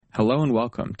Hello and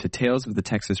welcome to Tales of the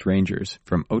Texas Rangers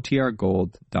from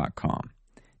OTRGold.com.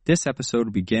 This episode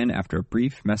will begin after a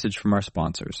brief message from our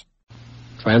sponsors.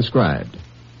 Transcribed.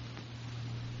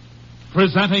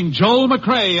 Presenting Joel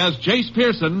McCrea as Jace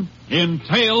Pearson in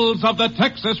Tales of the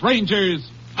Texas Rangers.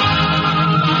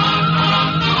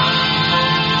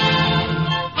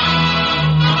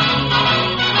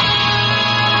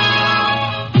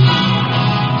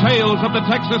 Tales of the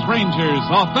Texas Rangers,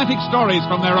 authentic stories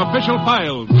from their official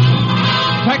files.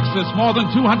 Texas, more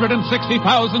than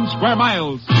 260,000 square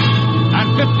miles.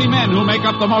 And 50 men who make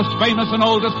up the most famous and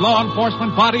oldest law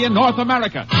enforcement body in North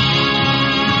America.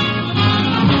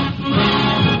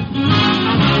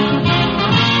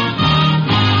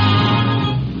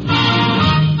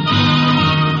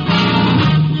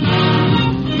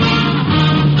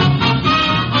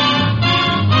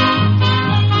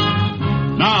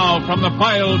 From the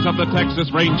files of the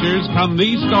Texas Rangers come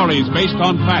these stories based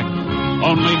on fact.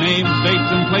 Only names,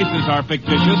 dates, and places are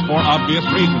fictitious for obvious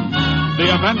reasons. The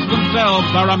events themselves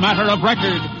are a matter of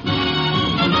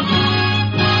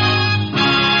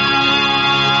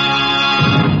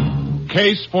record.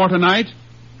 Case for tonight,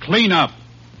 clean up.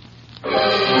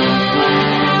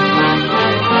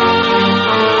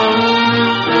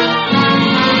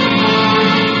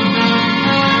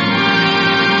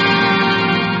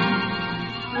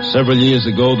 Several years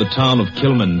ago, the town of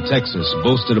Kilman, Texas,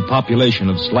 boasted a population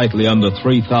of slightly under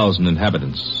 3,000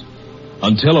 inhabitants.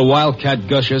 Until a wildcat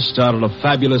gusher started a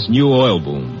fabulous new oil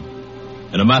boom.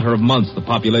 In a matter of months, the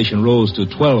population rose to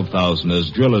 12,000 as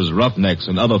drillers, roughnecks,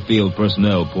 and other field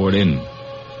personnel poured in.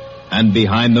 And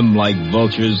behind them, like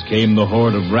vultures, came the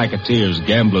horde of racketeers,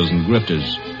 gamblers, and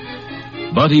grifters.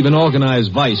 But even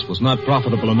organized vice was not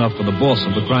profitable enough for the boss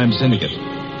of the crime syndicate,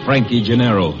 Frankie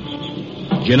Gennaro.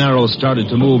 Gennaro started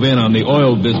to move in on the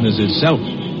oil business itself.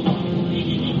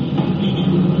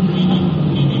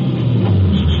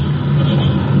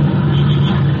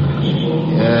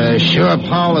 Sure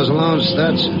Paul is alone,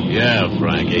 Stetson? Yeah,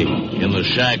 Frankie. In the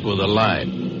shack with a light.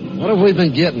 What have we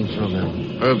been getting from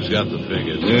him? Herb's got the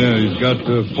figures. Yeah, he's got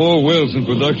 4 wells in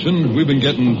production. We've been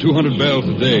getting 200 barrels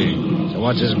a day. So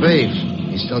what's his beef?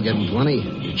 He's still getting plenty?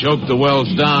 He choked the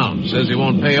wells down. Says he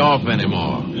won't pay off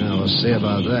anymore. Yeah, we'll see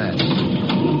about that.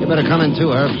 You better come in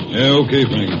too, Herb. Yeah, okay,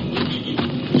 Frank.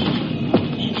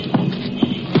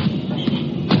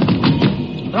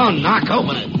 Don't knock,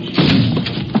 open it.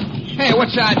 Hey,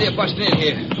 what's the idea of busting in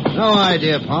here? No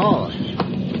idea, Paul.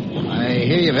 I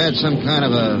hear you've had some kind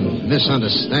of a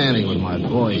misunderstanding with my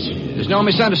boys here. There's no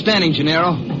misunderstanding,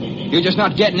 Gennaro. You're just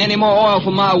not getting any more oil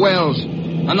from my wells.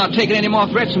 I'm not taking any more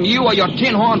threats from you or your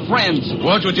tin-horn friends.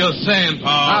 Watch what you're saying,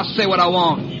 Paul. I'll say what I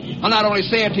want. I'll not only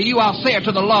say it to you, I'll say it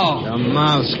to the law. Your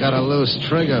mouth's got a loose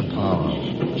trigger,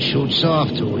 Paul. Shoots off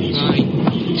too easy.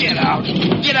 Get out.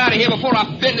 Get out of here before I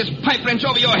bend this pipe wrench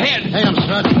over your head. Hey, I'm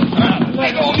Strut.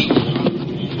 Let go of me.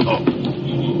 Oh.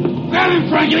 Grab him,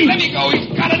 Frankie. Let me go. He's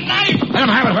got a knife. Let him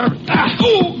have it, Herb.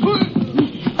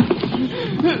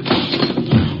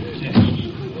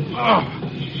 Oh,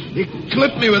 he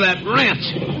clipped me with that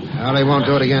wrench. Well, he won't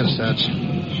do it again, Stutz.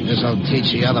 This'll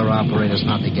teach the other operators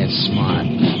not to get smart.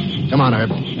 Come on, Herb.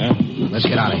 Yeah? Let's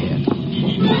get out of here.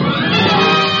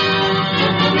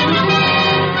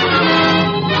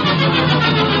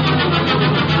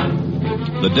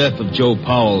 The death of Joe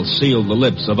Powell sealed the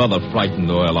lips of other frightened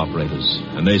oil operators,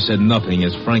 and they said nothing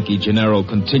as Frankie Gennaro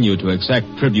continued to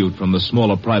exact tribute from the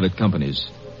smaller private companies.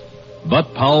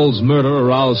 But Powell's murder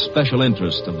aroused special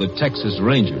interest of the Texas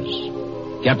Rangers.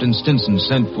 Captain Stinson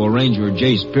sent for Ranger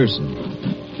Jace Pearson.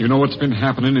 You know what's been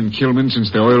happening in Kilman since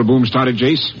the oil boom started,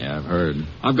 Jace? Yeah, I've heard.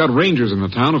 I've got rangers in the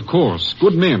town, of course.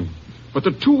 Good men. But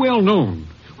they're too well known.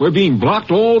 We're being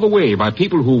blocked all the way by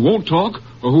people who won't talk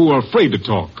or who are afraid to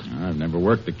talk. I've never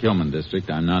worked the Kilman district.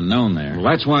 I'm not known there. Well,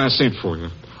 that's why I sent for you.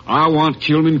 I want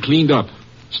Kilman cleaned up,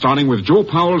 starting with Joe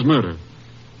Powell's murder.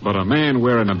 But a man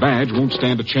wearing a badge won't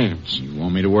stand a chance. You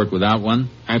want me to work without one?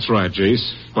 That's right,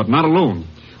 Jace. But not alone.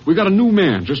 We got a new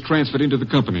man just transferred into the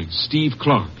company, Steve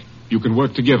Clark. You can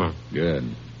work together. Good.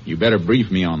 You better brief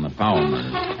me on the Powell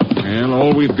murder. Well,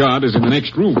 all we've got is in the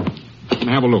next room.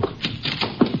 Have a look.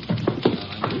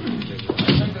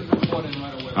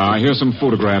 Here's some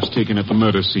photographs taken at the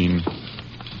murder scene.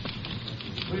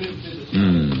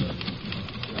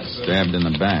 Stabbed in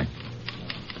the back.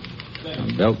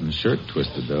 A belt and shirt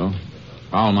twisted, though.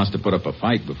 Powell must have put up a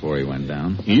fight before he went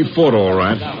down. He fought all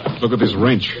right. Look at this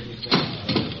wrench.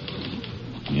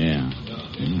 Yeah.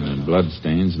 Blood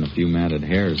stains and a few matted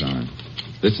hairs on it.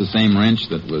 This the same wrench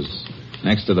that was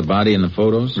next to the body in the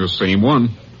photos? The same one.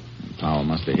 Powell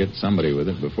must have hit somebody with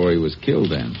it before he was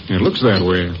killed then. It looks that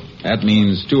way. That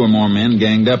means 2 or more men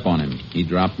ganged up on him. He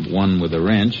dropped one with a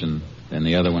wrench, and then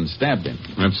the other one stabbed him.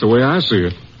 That's the way I see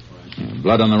it.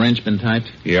 Blood on the wrench been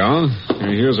typed? Yeah.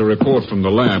 Here's a report from the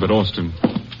lab at Austin.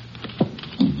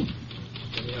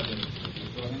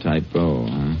 Typo,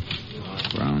 huh?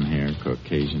 Brown hair,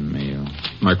 Caucasian male.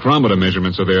 Micrometer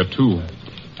measurements are there, too.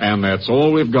 And that's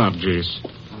all we've got, Jace.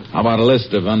 How about a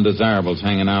list of undesirables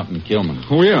hanging out in Kilman?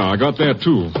 Oh, yeah, I got that,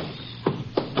 too.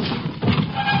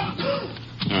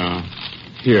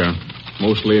 Here.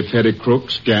 Mostly petty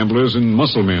crooks, gamblers, and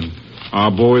muscle men.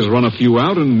 Our boys run a few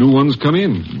out and new ones come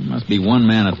in. Must be one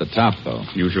man at the top, though.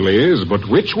 Usually is, but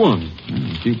which one?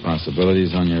 A few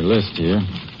possibilities on your list here.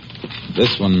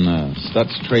 This one,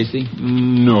 Stutz Tracy?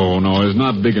 No, he's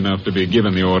not big enough to be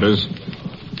given the orders.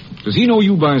 Does he know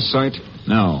you by sight?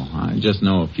 No, I just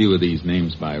know a few of these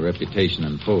names by reputation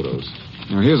and photos.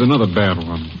 Now, here's another bad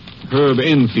one. Herb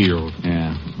Enfield.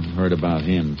 Yeah, I've heard about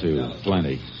him, too.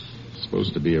 Plenty.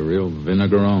 Supposed to be a real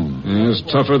vinegarone. Yeah, he's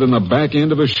tougher than the back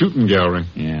end of a shooting gallery.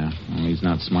 Yeah, well, he's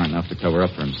not smart enough to cover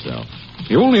up for himself.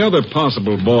 The only other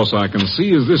possible boss I can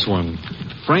see is this one,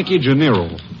 Frankie Gennaro.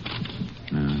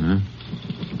 Uh-huh.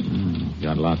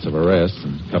 Got lots of arrests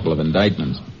and a couple of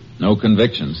indictments. No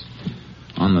convictions.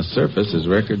 On the surface, his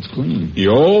record's clean. He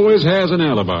always has an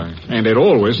alibi, and it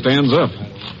always stands up.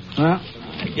 Well,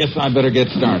 I guess I better get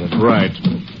started. Right.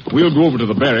 We'll go over to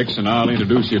the barracks, and I'll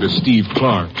introduce you to Steve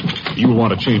Clark. You'll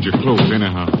want to change your clothes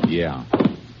anyhow. Yeah.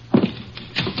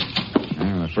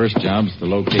 Well, the first job's to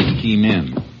locate key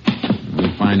men. When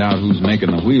we find out who's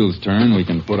making the wheels turn, we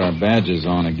can put our badges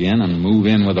on again and move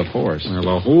in with a force. Well,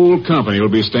 the whole company will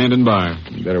be standing by.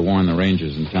 You better warn the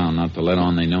rangers in town not to let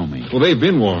on they know me. Well, they've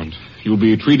been warned. You'll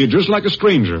be treated just like a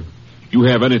stranger. You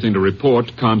have anything to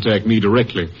report, contact me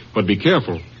directly. But be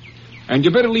careful. And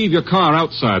you better leave your car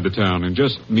outside the town and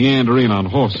just meander in on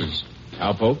horses.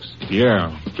 Cowpokes?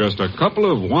 Yeah, just a couple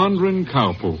of wandering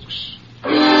cowpokes.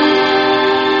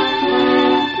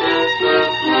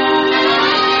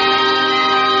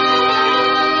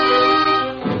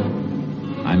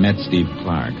 I met Steve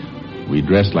Clark. We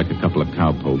dressed like a couple of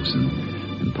cowpokes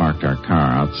and parked our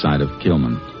car outside of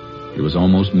Kilman. It was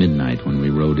almost midnight when we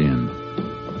rode in.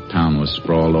 The town was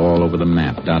sprawled all over the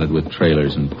map, dotted with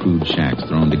trailers and crude shacks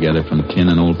thrown together from tin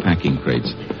and old packing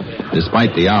crates.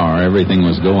 Despite the hour, everything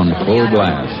was going full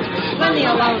blast.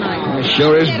 It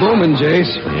sure is booming,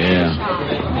 Jace. Yeah.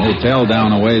 The hotel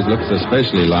down a ways looks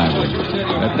especially lively.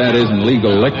 Bet that isn't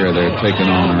legal liquor they're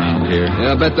taking on around here.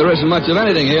 Yeah, I bet there isn't much of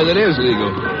anything here that is legal.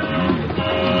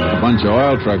 A bunch of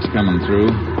oil trucks coming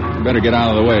through. You better get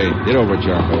out of the way. Get over,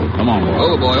 Charcoal. Come on, boy.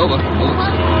 Over, boy, over.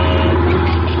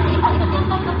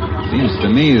 Seems to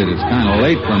me that it's kind of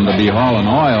late for them to be hauling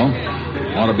oil.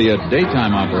 Ought to be a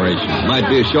daytime operation. Might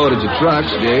be a shortage of trucks,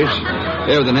 Jace.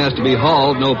 Everything has to be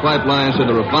hauled. No pipelines to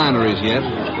the refineries yet.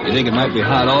 You think it might be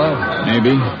hot oil?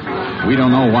 Maybe. We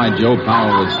don't know why Joe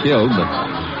Powell was killed, but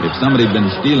if somebody'd been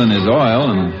stealing his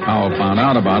oil and Powell found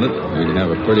out about it, we'd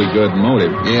have a pretty good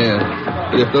motive. Yeah.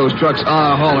 But if those trucks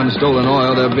are hauling stolen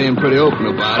oil, they're being pretty open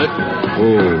about it.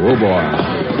 Oh, boy.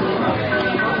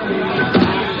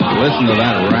 Listen to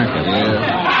that racket.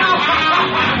 Yeah.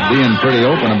 Being pretty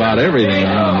open about everything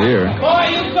around here.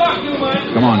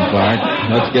 Come on, Clark.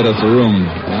 Let's get us a room.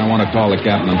 I want to call the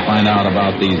captain and find out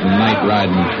about these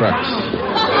night-riding trucks.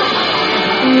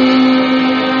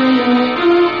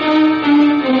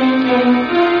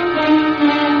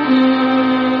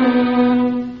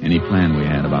 Any plan we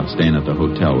had about staying at the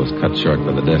hotel was cut short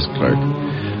by the desk clerk.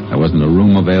 There wasn't a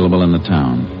room available in the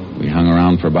town. We hung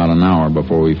around for about an hour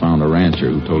before we found a rancher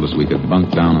who told us we could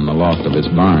bunk down in the loft of his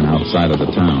barn outside of the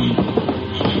town.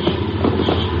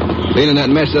 Cleaning that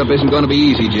mess up isn't going to be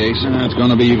easy, Jace. It's going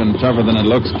to be even tougher than it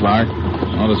looks, Clark.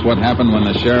 Notice what happened when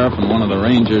the sheriff and one of the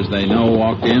rangers they know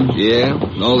walked in? Yeah,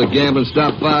 all the gambling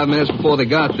stopped 5 minutes before they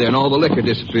got there, and all the liquor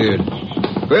disappeared.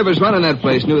 Whoever's running that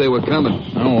place knew they were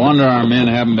coming. No wonder our men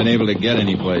haven't been able to get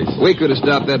any place. We could have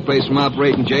stopped that place from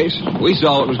operating, Jace. We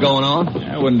saw what was going on.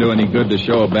 It wouldn't do any good to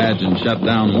show a badge and shut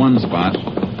down one spot.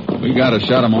 We got to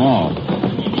shut them all.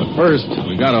 But first,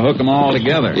 we got to hook them all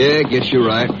together. Yeah, guess you're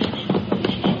right.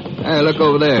 Hey, look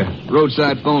over there.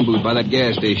 Roadside phone booth by that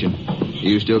gas station.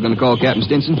 You still going to call Captain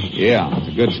Stinson? Yeah, it's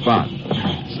a good spot.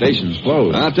 Station's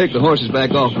closed. I'll take the horses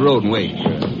back off the road and wait.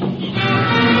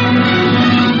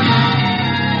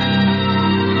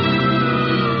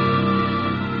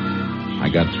 I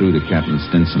got through to Captain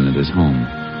Stinson at his home.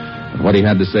 But what he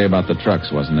had to say about the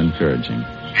trucks wasn't encouraging.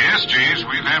 Yes, Jace,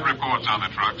 we've had reports on the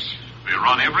trucks. They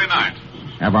run every night.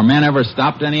 Have our men ever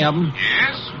stopped any of them?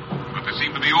 Yes, but they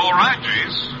seem to be all right,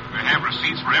 Jace. They have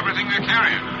receipts for everything they're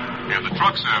carrying. And the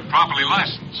trucks are properly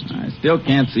licensed. I still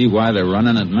can't see why they're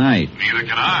running at night. Neither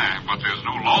can I, but there's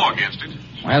no law against it.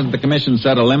 Hasn't the commission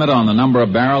set a limit on the number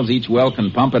of barrels each well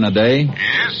can pump in a day?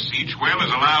 Yes, each well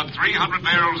is allowed 300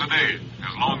 barrels a day,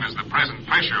 as long as the present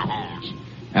pressure holds.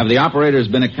 Have the operators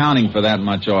been accounting for that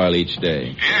much oil each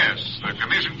day? Yes, the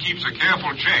commission keeps a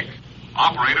careful check.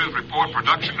 Operators report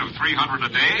production of 300 a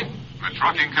day. The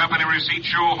trucking company receipts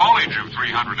show haulage of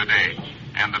 300 a day.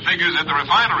 And the figures at the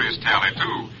refineries tally,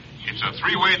 too. It's a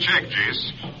three-way check,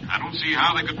 Jace. I don't see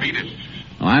how they could beat it.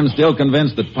 Well, I'm still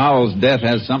convinced that Powell's death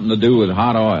has something to do with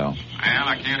hot oil. Well,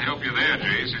 I can't help you there,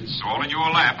 Jace. It's all in your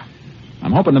lap.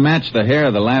 I'm hoping to match the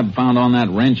hair the lab found on that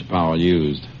wrench Powell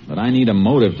used. But I need a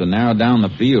motive to narrow down the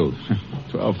field.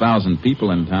 12,000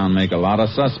 people in town make a lot of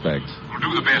suspects. Well,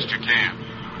 do the best you can.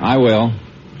 I will.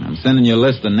 I'm sending you a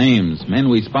list of names. Men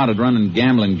we spotted running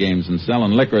gambling games and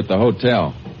selling liquor at the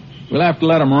hotel. We'll have to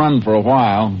let them run for a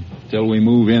while, till we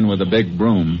move in with a big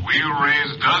broom. We'll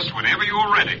raise dust whenever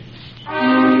you're ready.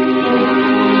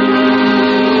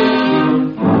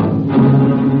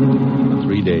 For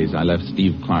 3 days, I left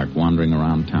Steve Clark wandering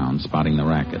around town, spotting the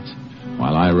rackets,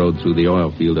 while I rode through the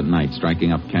oil field at night,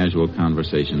 striking up casual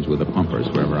conversations with the pumpers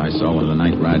wherever I saw one of the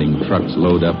night-riding trucks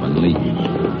load up and leave.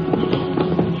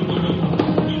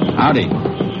 Howdy.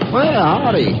 Well,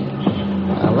 howdy.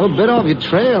 A little bit off your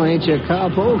trail, ain't you,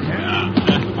 cowpoke?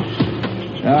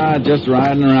 Just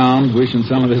riding around, wishing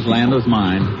some of this land was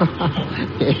mine.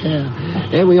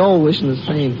 Yeah, we all wishing the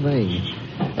same thing.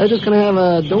 I was just going to have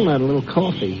a donut, a little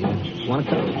coffee. Want a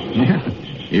cup? Yeah.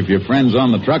 If your friends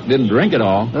on the truck didn't drink it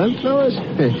all. Them fellas?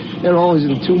 They're always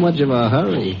in too much of a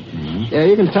hurry. Mm-hmm. Yeah,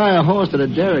 you can tie a horse to the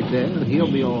derrick there.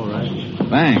 He'll be all right.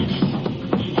 Thanks.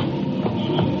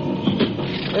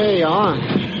 There you are.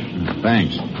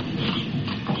 Thanks.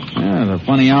 Yeah, it's a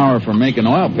funny hour for making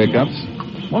oil pickups.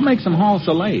 What makes them haul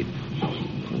so late?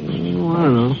 Oh, I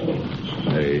don't know.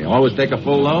 They always take a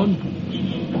full load?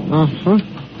 Uh-huh.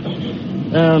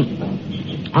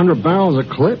 100 barrels a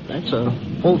clip. That's a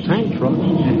full tank truck.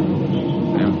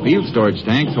 Them field storage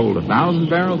tanks hold 1,000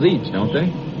 barrels each, don't they?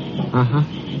 Uh-huh.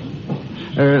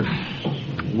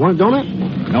 Want a donut?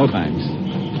 No, thanks.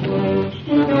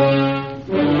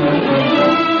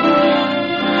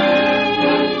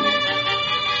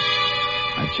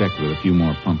 I checked with a few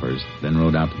more pumpers, then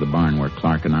rode out to the barn where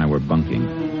Clark and I were bunking.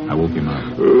 I woke him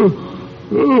up.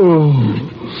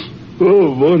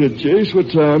 Oh, morning, Chase. What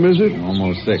time is it?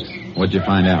 Almost 6. What'd you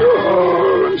find out?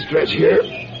 Oh, let me stretch here.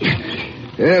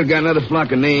 Yeah, I've got another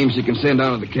flock of names you can send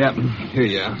down to the captain. Here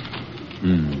you are.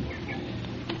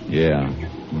 Yeah,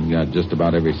 we got just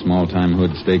about every small-time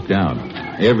hood staked out.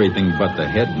 Everything but the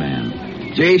head man.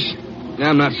 Jace,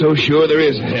 I'm not so sure there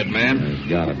is a head man. There's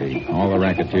gotta be. All the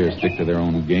racketeers stick to their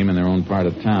own game in their own part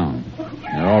of town.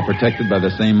 They're all protected by the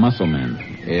same muscle men.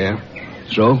 Yeah?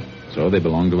 So? So they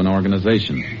belong to an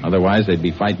organization. Otherwise, they'd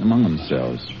be fighting among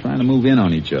themselves, trying to move in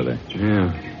on each other.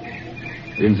 Yeah.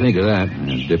 Didn't think of that.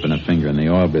 And dipping a finger in the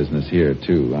oil business here,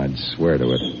 too. I'd swear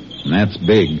to it. And that's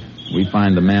big. We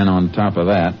find the man on top of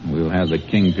that, we'll have the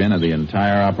kingpin of the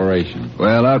entire operation.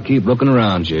 Well, I'll keep looking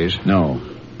around, Jace. No,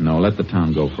 let the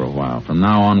town go for a while. From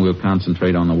now on, we'll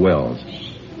concentrate on the wells.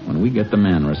 When we get the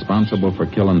man responsible for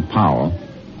killing Powell,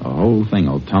 the whole thing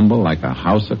will tumble like a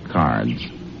house of cards.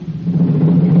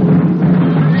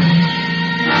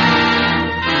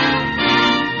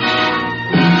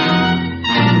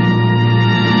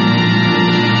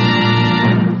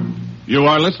 You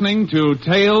are listening to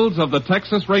Tales of the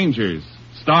Texas Rangers,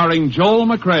 starring Joel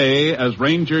McRae as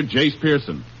Ranger Jace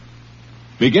Pearson.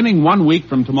 Beginning 1 week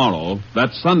from tomorrow,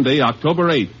 that's Sunday, October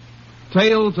 8th,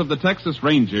 Tales of the Texas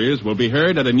Rangers will be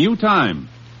heard at a new time.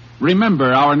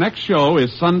 Remember, our next show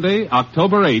is Sunday,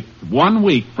 October 8th, 1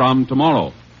 week from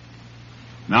tomorrow.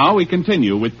 Now we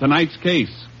continue with tonight's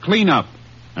case, Cleanup,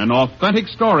 an authentic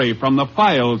story from the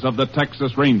files of the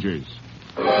Texas Rangers.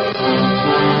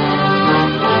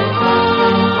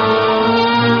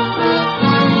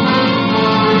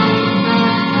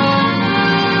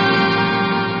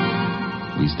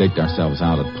 We staked ourselves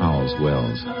out at Powell's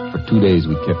wells. For 2 days,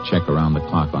 we kept check around the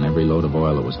clock on every load of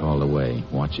oil that was hauled away,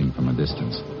 watching from a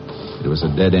distance. It was a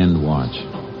dead-end watch.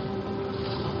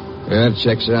 Yeah, that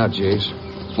checks out, Jace.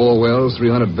 4 wells,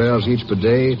 300 barrels each per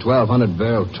day, 1,200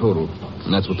 barrel total.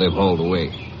 And that's what they've hauled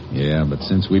away. Yeah, but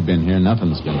since we've been here,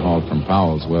 nothing's been hauled from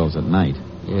Powell's wells at night.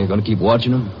 Yeah, gonna keep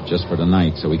watching them? Just for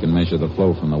tonight, so we can measure the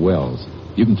flow from the wells.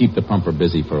 You can keep the pumper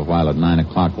busy for a while at 9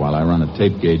 o'clock while I run a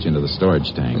tape gauge into the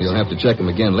storage tanks. You'll have to check them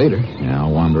again later. Yeah,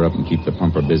 I'll wander up and keep the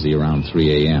pumper busy around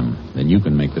 3 a.m. Then you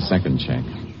can make the second check.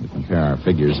 We compare our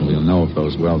figures and we'll know if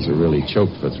those wells are really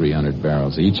choked for 300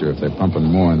 barrels each or if they're pumping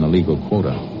more in the legal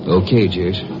quota. Okay,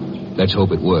 Jace. Let's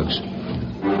hope it works.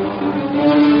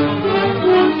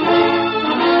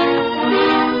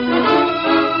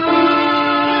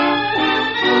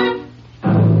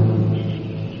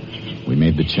 We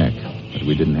made the check, but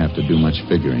we didn't have to do much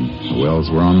figuring. The wells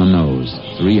were on the nose.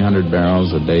 300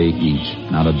 barrels a day each,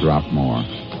 not a drop more.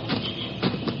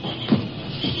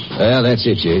 Well, that's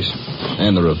it, Chase.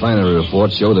 And the refinery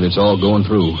reports show that it's all going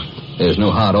through. There's no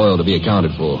hot oil to be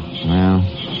accounted for. Well,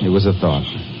 it was a thought.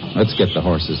 Let's get the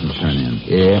horses and turn in.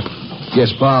 Yeah.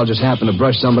 Guess Paul just happened to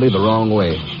brush somebody the wrong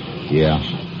way. Yeah.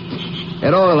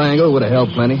 That oil angle would have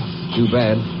helped plenty. Too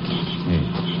bad. Hey,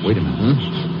 wait a minute.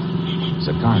 There's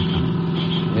a car coming.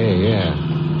 Hey, yeah.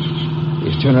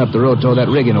 He's turning up the road toward that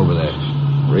rigging over there.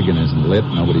 Rigging isn't lit.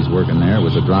 Nobody's working there. It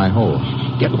was a dry hole.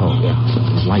 Get low, yeah.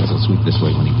 His lights will sweep this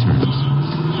way when he turns.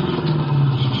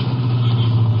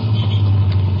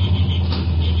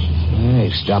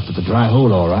 Hey, stopped at the dry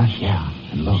hole, all right. Yeah,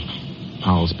 and look.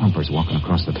 Powell's pumper's walking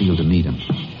across the field to meet him.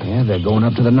 Yeah, they're going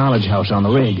up to the knowledge house on the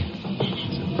rig.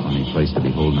 It's a funny place to be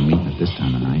holding a meeting at this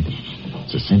time of night.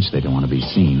 It's a cinch they don't want to be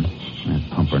seen. That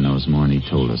pumper knows more than he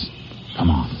told us. Come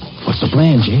on. What's the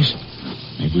plan, Jace?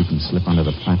 Maybe we can slip onto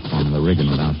the platform of the rigging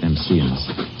without them seeing us.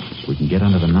 If we can get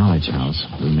under the knowledge house,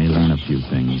 we may learn a few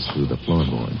things through the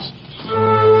floorboards.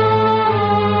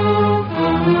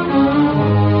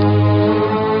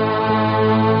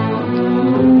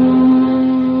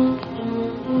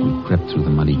 We crept through the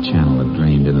muddy channel that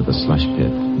drained into the slush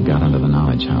pit and got under the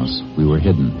knowledge house. We were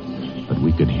hidden, but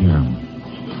we could hear them.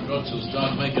 The trucks will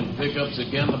start making pickups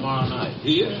again tomorrow night.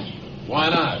 Here? Why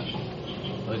not?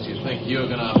 Unless you think you're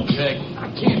going to object. I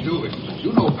can't do it.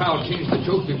 You know Powell changed the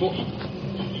choke before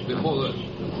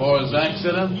Before his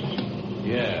accident?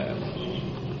 Yeah.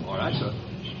 All right, sir.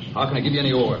 How can I give you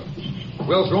any oil?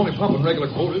 Wells are only pumping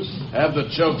regular quotas. Have the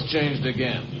chokes changed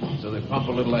again, so they pump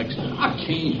a little extra. I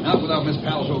can't. Not without Miss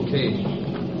Powell's okay.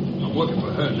 I'm working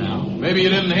for her now. Maybe you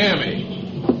didn't hear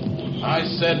me. I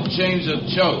said change the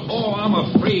chokes. Oh, I'm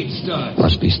afraid, Stutz.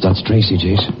 Must be Stutz Tracy,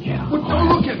 Jace. Yeah. But don't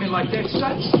look at me like that,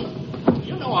 Stutz.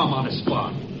 You know I'm on the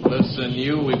spot. Listen,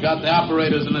 we've got the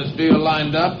operators in this field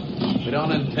lined up. We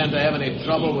don't intend to have any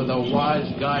trouble with a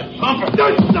wise guy pumper.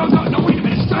 No, wait a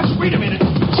minute, Stutz, wait a minute.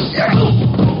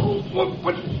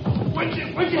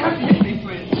 What'd you have to hit me,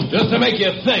 friend? Just to make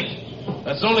you think.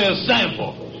 That's only a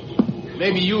sample.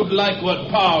 Maybe you'd like what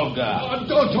Paul got.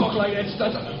 Don't talk like that,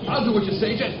 Stutz. I'll do what you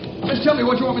say. Just tell me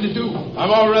what you want me to do.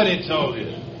 I've already told you.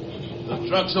 The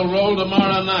trucks will roll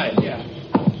tomorrow night. Yeah.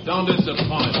 Don't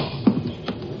disappoint.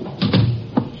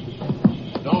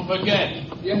 Don't forget.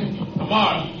 Yeah.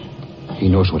 Tomorrow. He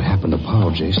knows what happened to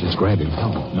Paul, Jace. Let's grab him.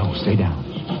 No, stay down.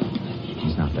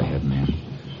 He's not the head man.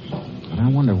 But I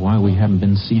wonder why we haven't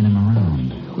been seeing him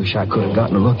around. Wish I could have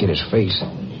gotten a look at his face.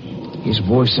 His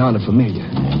voice sounded familiar.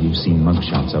 Yeah, you've seen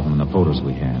mugshots of him in the photos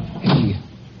we have. Hey,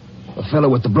 a fellow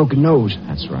with the broken nose.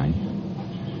 That's right.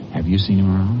 Have you seen him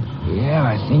around? Yeah,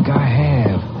 I think I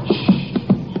have. Shh.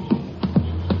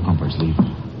 Pumper's leaving.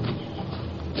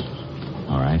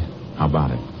 All right. How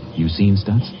about it? You seen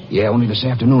Stutz? Yeah, only this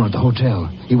afternoon at the hotel.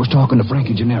 He was talking to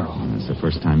Frankie Gennaro. It's the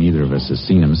first time either of us has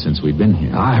seen him since we've been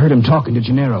here. I heard him talking to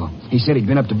Gennaro. He said he'd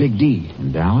been up to Big D.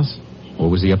 In Dallas? What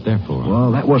was he up there for?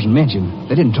 Well, that wasn't mentioned.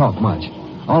 They didn't talk much.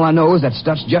 All I know is that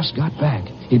Stutz just got back.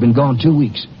 He'd been gone 2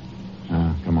 weeks.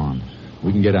 Come on.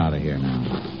 We can get out of here now.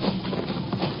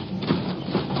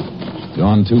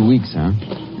 Gone 2 weeks, huh?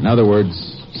 In other words,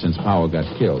 since Powell got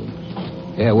killed.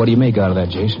 Yeah, what do you make out of that,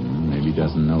 Jason? Maybe he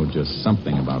doesn't know just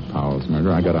something about Powell's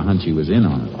murder. I got a hunch he was in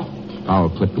on it. Powell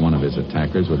clipped one of his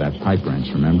attackers with that pipe wrench,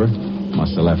 remember?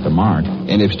 Must have left a mark.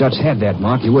 And if Stutz had that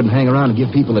mark, he wouldn't hang around and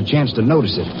give people a chance to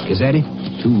notice it. Is that it?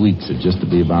 2 weeks would just to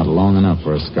be about long enough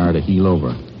for a scar to heal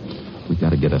over. We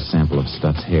got to get a sample of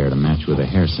Stutz's hair to match with the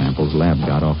hair samples Lab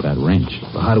got off that wrench.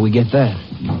 Well, how do we get that?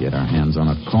 We get our hands on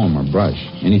a comb or brush.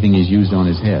 Anything he's used on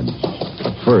his head.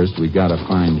 First, we got to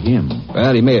find him.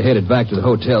 Well, he may have headed back to the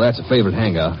hotel. That's a favorite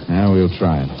hangout. Yeah, we'll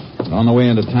try it. But on the way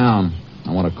into town,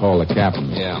 I want to call the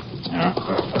captain. Yeah.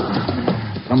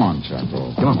 Come on,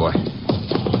 Charcoal. Come on, boy.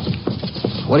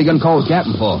 What are you going to call the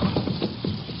captain for?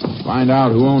 Find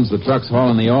out who owns the trucks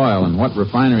hauling the oil and what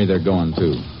refinery they're going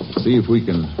to. See if we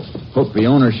can hook the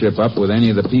ownership up with any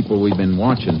of the people we've been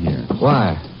watching here.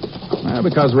 Why? Well,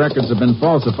 because records have been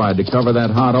falsified to cover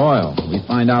that hot oil. We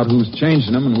find out who's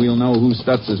changing them, and we'll know who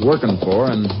Stutz is working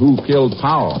for and who killed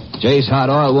Powell. Jay's hot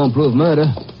oil won't prove murder.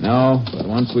 No, but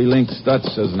once we link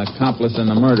Stutz as an accomplice in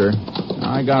the murder,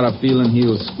 I got a feeling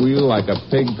he'll squeal like a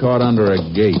pig caught under a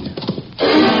gate.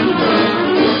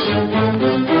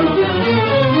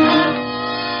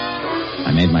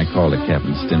 I made my call to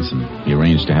Captain Stinson. He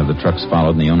arranged to have the trucks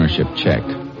followed and the ownership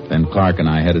checked. Then Clark and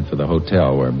I headed for the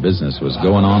hotel where business was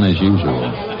going on as usual.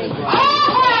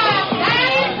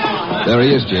 There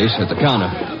he is, Jace, at the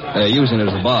counter. Using it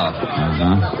as a bar.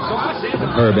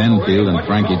 Herb Enfield and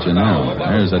Frankie Gennaro.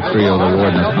 There's a trio the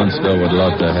warden of Huntsville would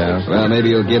love to have. Well,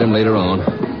 maybe he'll get him later on.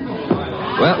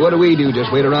 Well, what do we do? Just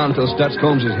wait around until Stutz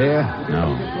combs his hair?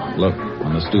 No. Look,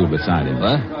 on the stool beside him.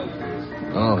 What?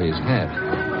 Oh, his hat.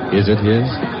 Is it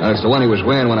his? That's the one he was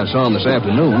wearing when I saw him this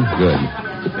afternoon. Good.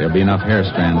 There'll be enough hair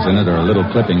strands in it or little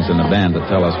clippings in the band to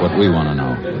tell us what we want to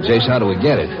know. Jace, how do we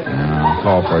get it? I'll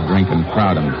call for a drink and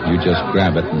crowd him. You just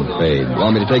grab it and fade.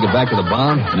 Want me to take it back to the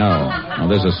barn? No.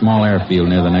 There's a small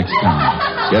airfield near the next town.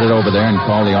 Get it over there and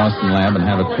call the Austin lab and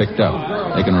have it picked up.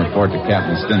 They can report to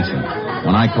Captain Stinson.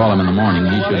 When I call him in the morning,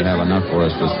 he should have enough for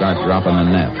us to start dropping the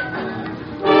net.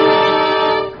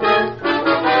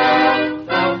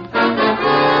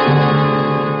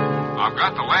 I've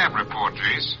got the lab report,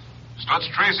 Jace. Stutz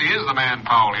Tracy is the man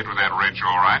Powell hit with that wrench,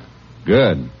 all right.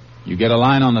 Good. You get a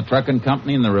line on the trucking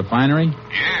company and the refinery?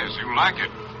 Yes, you'll like it.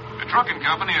 The trucking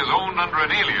company is owned under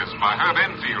an alias by Herb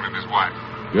Enfield and his wife.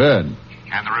 Good.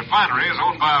 And the refinery is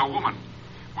owned by a woman.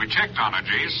 We checked on her,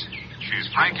 Jace. She's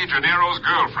Frankie Gennaro's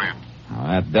girlfriend. Oh,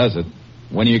 that does it.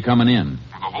 When are you coming in?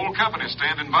 Well, the whole company's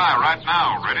standing by right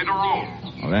now, ready to roll.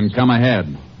 Well, then come ahead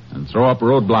and throw up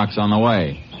roadblocks on the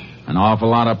way. An awful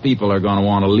lot of people are going to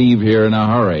want to leave here in a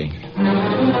hurry.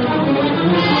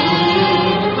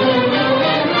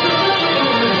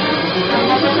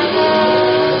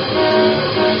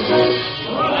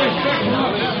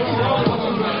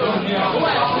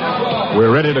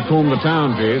 We're ready to comb the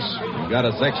town, Jace. You got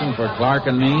a section for Clark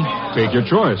and me? Take your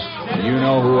choice. You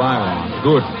know who I want.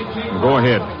 Good. Go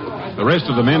ahead. The rest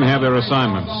of the men have their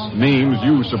assignments. Names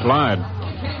you supplied.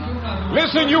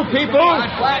 Listen, you people.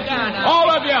 Quiet down now. All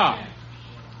of you.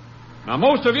 Now,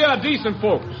 most of you are decent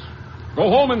folks. Go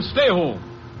home and stay home.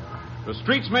 The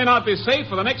streets may not be safe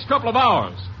for the next couple of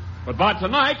hours, but by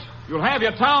tonight, you'll have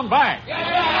your town back.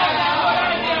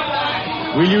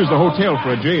 We'll use the hotel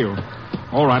for a jail.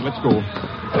 All right, let's go.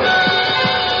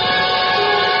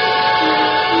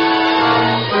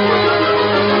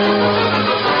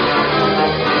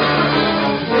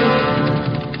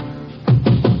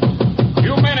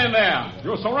 You men in there,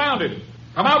 you're surrounded.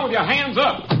 Come out with your hands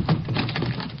up.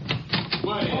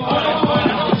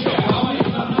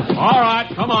 All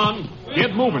right, come on.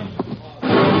 Get moving.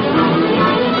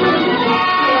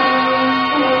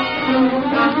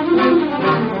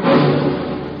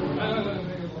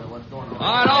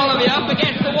 All right, all of you up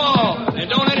against the wall. And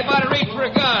don't anybody reach for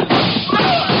a gun.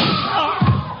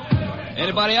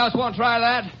 Anybody else want to try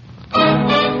that?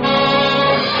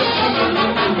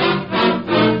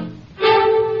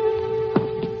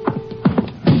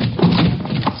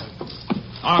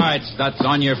 All right, Stutz,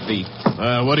 on your feet.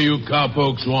 What do you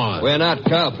cowpokes want? We're not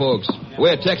cowpokes.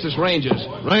 We're Texas Rangers.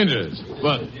 Rangers?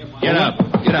 But... Get up.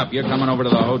 Get up. You're coming over to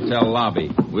the hotel lobby.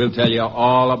 We'll tell you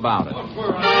all about it.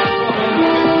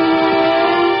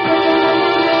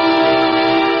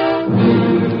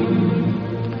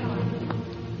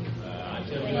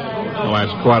 Well,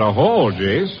 that's quite a haul,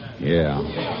 Jace. Yeah.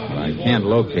 But I can't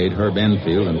locate Herb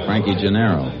Enfield and Frankie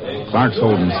Gennaro. Clark's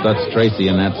holding Stutz Tracy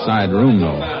in that side room,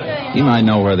 though. He might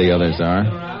know where the others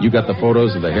are. You got the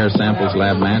photos of the hair samples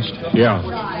lab matched?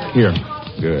 Yeah. Here.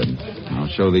 Good. I'll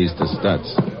show these to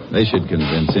Stutz. They should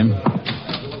convince him.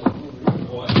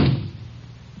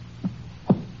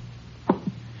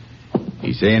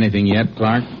 He say anything yet,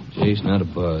 Clark? Jace, not a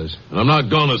buzz. I'm not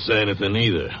gonna say anything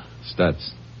either.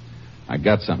 Stutz, I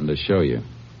got something to show you.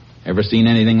 Ever seen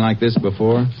anything like this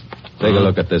before? Take a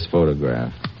look at this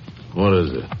photograph. What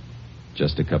is it?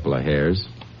 Just a couple of hairs.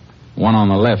 One on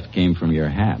the left came from your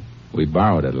hat. We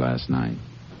borrowed it last night.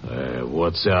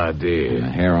 What's the idea? And the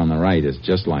hair on the right is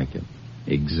just like it.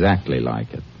 Exactly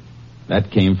like it. That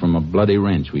came from a bloody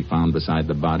wrench we found beside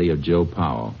the body of Joe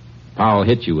Powell. Powell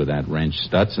hit you with that wrench,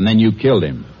 Stutz, and then you killed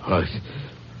him. I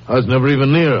was never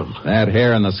even near him. That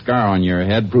hair and the scar on your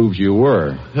head proves you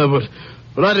were. Yeah,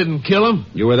 but I didn't kill him.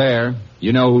 You were there.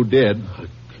 You know who did.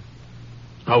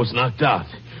 I was knocked out.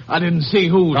 I didn't see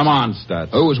who... Come on,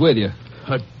 Stutz. Who was with you?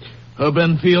 Herb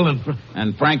Enfield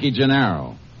and Frankie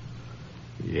Gennaro.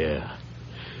 Yeah.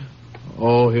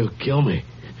 Oh, he'll kill me.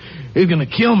 He's gonna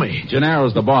kill me.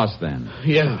 Gennaro's the boss, then?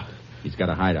 Yeah. He's got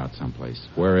a hideout someplace.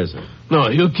 Where is it? No,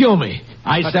 he'll kill me.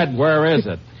 I said, where is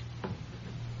it?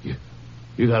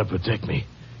 You gotta protect me.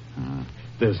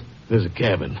 There's a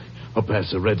cabin up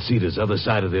past the Red Cedars, other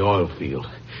side of the oil field.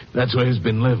 That's where he's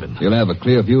been living. You'll have a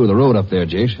clear view of the road up there,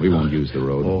 Jace. We won't use the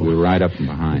road. We'll ride up from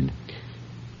behind.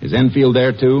 Is Enfield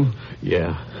there, too?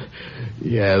 Yeah.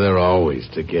 Yeah, they're always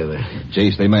together.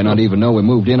 Jace, they might not even know we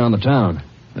moved in on the town.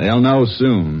 They'll know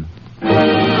soon.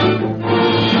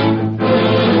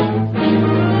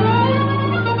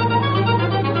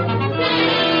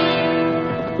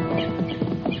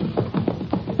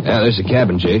 Yeah, there's the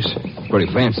cabin, Jace.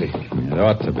 Pretty fancy. It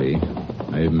ought to be.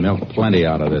 They've milked plenty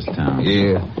out of this town.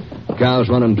 Yeah. Cow's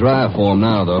running dry for 'em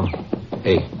now, though.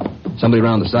 Hey, somebody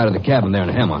around the side of the cabin there in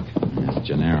a hammock. That's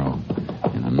Gennaro.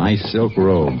 In a nice silk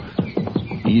robe.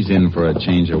 He's in for a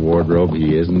change of wardrobe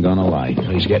he isn't gonna like.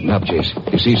 He's getting up, Jace.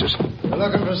 He sees us. You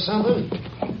looking for something?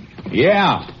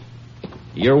 Yeah.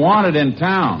 You're wanted in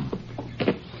town.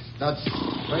 That's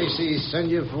Tracy send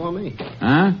you for me?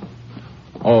 Huh?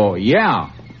 Oh, yeah.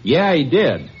 Yeah, he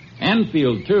did.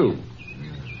 Enfield, too.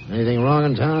 Anything wrong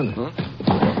in town? Huh?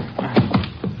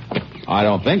 I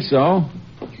don't think so.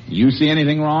 You see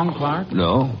anything wrong, Clark?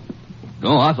 No.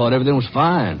 No, I thought everything was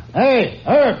fine. Hey,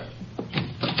 Herb!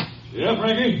 Yeah,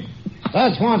 Frankie?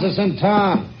 Stutz wants us in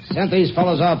town. Sent these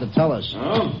fellows out to tell us.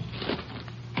 Oh?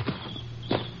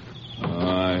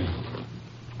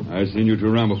 I've seen you two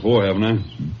around before, haven't I?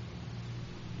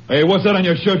 Hey, what's that on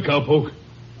your shirt, cowpoke?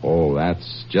 Oh,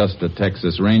 that's just a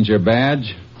Texas Ranger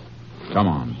badge. Come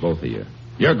on, both of you.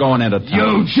 You're going into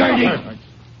town. You shady!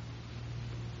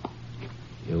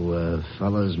 You,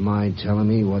 fellas mind telling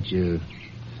me what you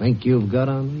think you've got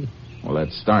on me? Well,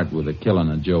 let's start with the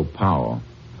killing of Joe Powell.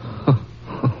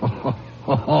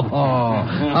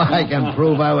 I can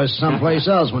prove I was someplace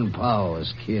else when Powell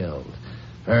was killed.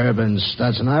 Herb and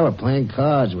Stutz and I were playing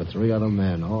cards with 3 other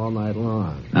men all night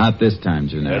long. Not this time,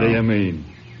 Gennaro. What do you mean?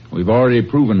 We've already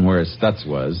proven where Stutz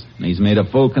was, and he's made a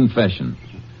full confession.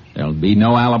 There'll be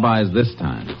no alibis this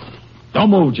time. Don't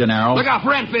move, Gennaro. Look out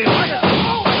for Enfield! Wait a minute.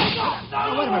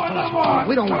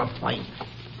 We don't want to fight.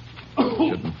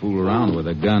 Shouldn't fool around with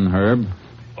a gun, Herb.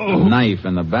 A knife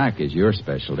in the back is your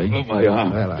specialty. Oh, my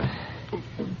arm. Well,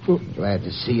 I'm glad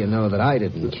to see you know that I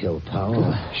didn't kill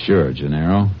Powell. Sure,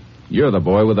 Gennaro. You're the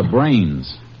boy with the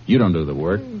brains. You don't do the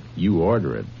work. You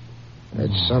order it.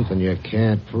 That's something you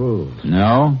can't prove.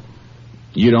 No?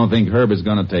 You don't think Herb is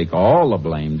going to take all the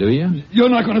blame, do you? You're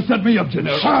not going to set me up,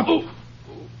 Gennaro. Shut up!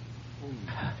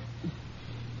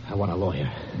 I want a lawyer.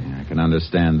 Yeah, I can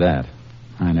understand that.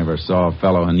 I never saw a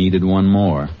fellow who needed one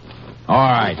more.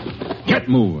 All right. Get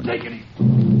moving. Take it easy.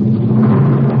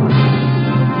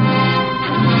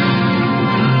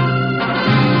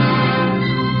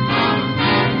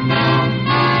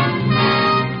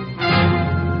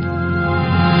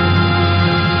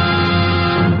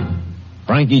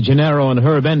 Frankie Gennaro and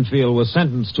Herb Enfield were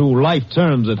sentenced to life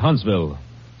terms at Huntsville.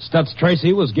 Stutz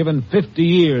Tracy was given 50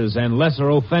 years, and lesser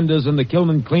offenders in the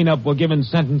Kilman cleanup were given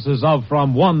sentences of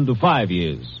from 1 to 5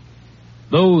 years.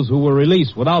 Those who were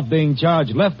released without being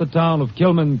charged left the town of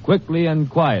Kilman quickly and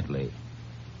quietly.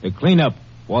 The cleanup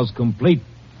was complete.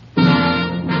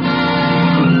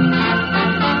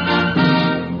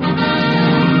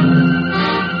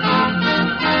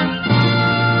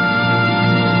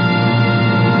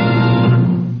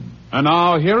 And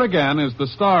now, here again is the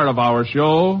star of our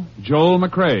show, Joel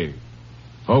McCrea.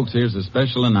 Folks, here's a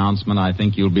special announcement I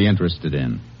think you'll be interested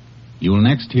in. You'll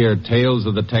next hear Tales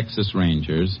of the Texas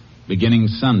Rangers, beginning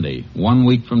Sunday, 1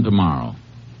 week from tomorrow.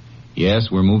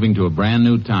 Yes, we're moving to a brand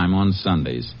new time on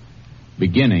Sundays,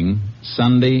 beginning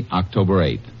Sunday, October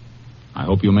 8th. I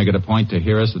hope you'll make it a point to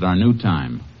hear us at our new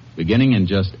time, beginning in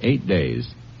just 8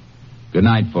 days. Good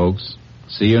night, folks.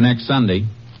 See you next Sunday.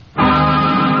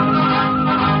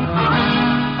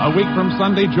 A week from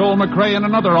Sunday, Joel McCrea in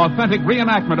another authentic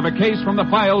reenactment of a case from the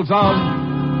files of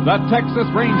the Texas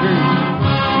Rangers.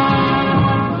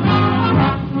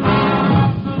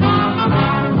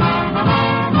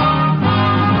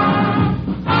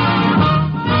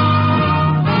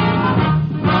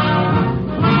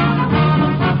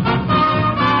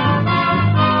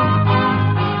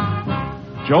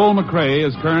 Joel McCrea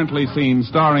is currently seen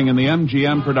starring in the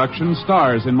MGM production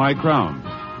Stars in My Crown.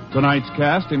 Tonight's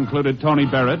cast included Tony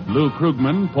Barrett, Lou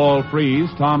Krugman, Paul Frees,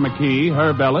 Tom McKee,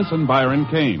 Herb Ellis, and Byron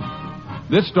Kane.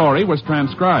 This story was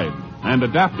transcribed and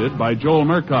adapted by Joel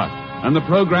Murcott, and the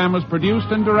program was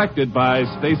produced and directed by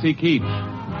Stacy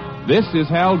Keach. This is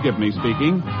Hal Gibney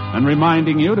speaking, and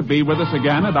reminding you to be with us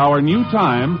again at our new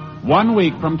time, 1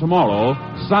 week from tomorrow,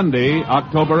 Sunday,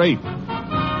 October 8th.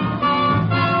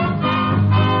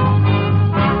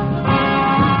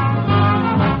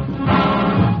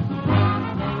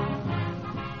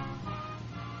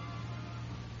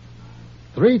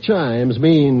 Three chimes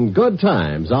mean good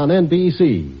times on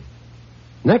NBC.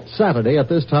 Next Saturday at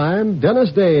this time,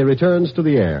 Dennis Day returns to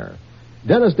the air.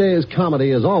 Dennis Day's comedy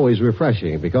is always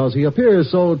refreshing because he appears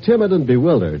so timid and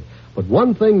bewildered. But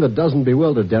one thing that doesn't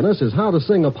bewilder Dennis is how to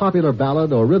sing a popular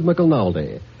ballad or rhythmical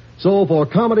melody. So for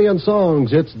comedy and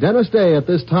songs, it's Dennis Day at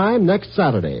this time next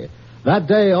Saturday. That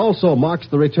day also marks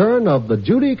the return of the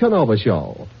Judy Canova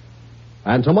Show.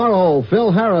 And tomorrow,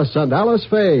 Phil Harris and Alice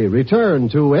Faye return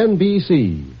to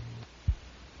NBC.